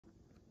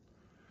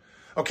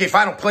Okay,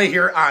 final play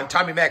here on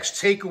Tommy Mack's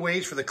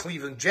takeaways for the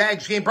Cleveland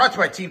Jags game, brought to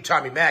you by Team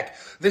Tommy Mack.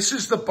 This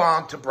is the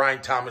bomb to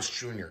Brian Thomas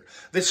Jr.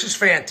 This is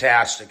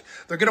fantastic.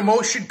 They're going to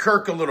motion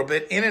Kirk a little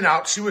bit, in and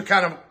out, see what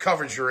kind of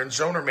coverage you're in,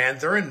 zone or man.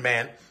 They're in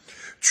man.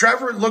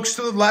 Trevor looks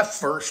to the left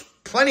first.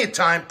 Plenty of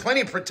time,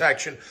 plenty of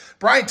protection.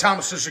 Brian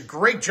Thomas does a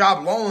great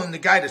job lulling the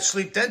guy to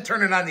sleep, then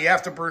turning on the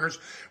afterburners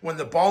when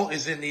the ball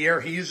is in the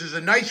air. He uses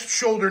a nice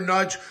shoulder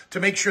nudge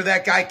to make sure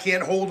that guy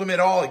can't hold him at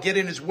all and get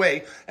in his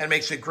way, and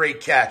makes a great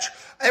catch.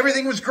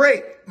 Everything was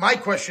great. My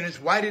question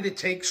is, why did it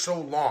take so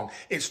long?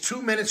 It's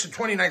 2 minutes and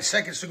 29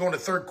 seconds to go in the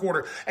third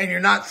quarter, and you're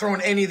not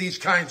throwing any of these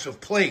kinds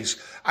of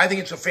plays. I think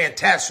it's a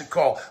fantastic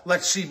call.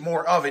 Let's see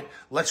more of it.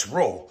 Let's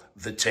roll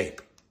the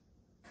tape.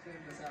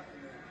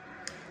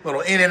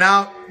 Little in and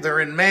out. They're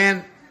in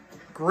man.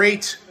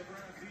 Great.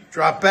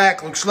 Drop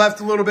back. Looks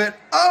left a little bit.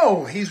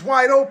 Oh, he's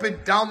wide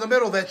open down the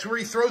middle. That's where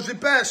he throws it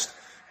best.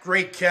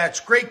 Great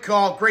catch. Great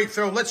call. Great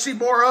throw. Let's see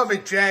more of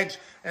it, Jags,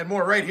 and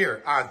more right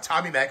here on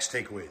Tommy Mack's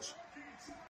Takeaways.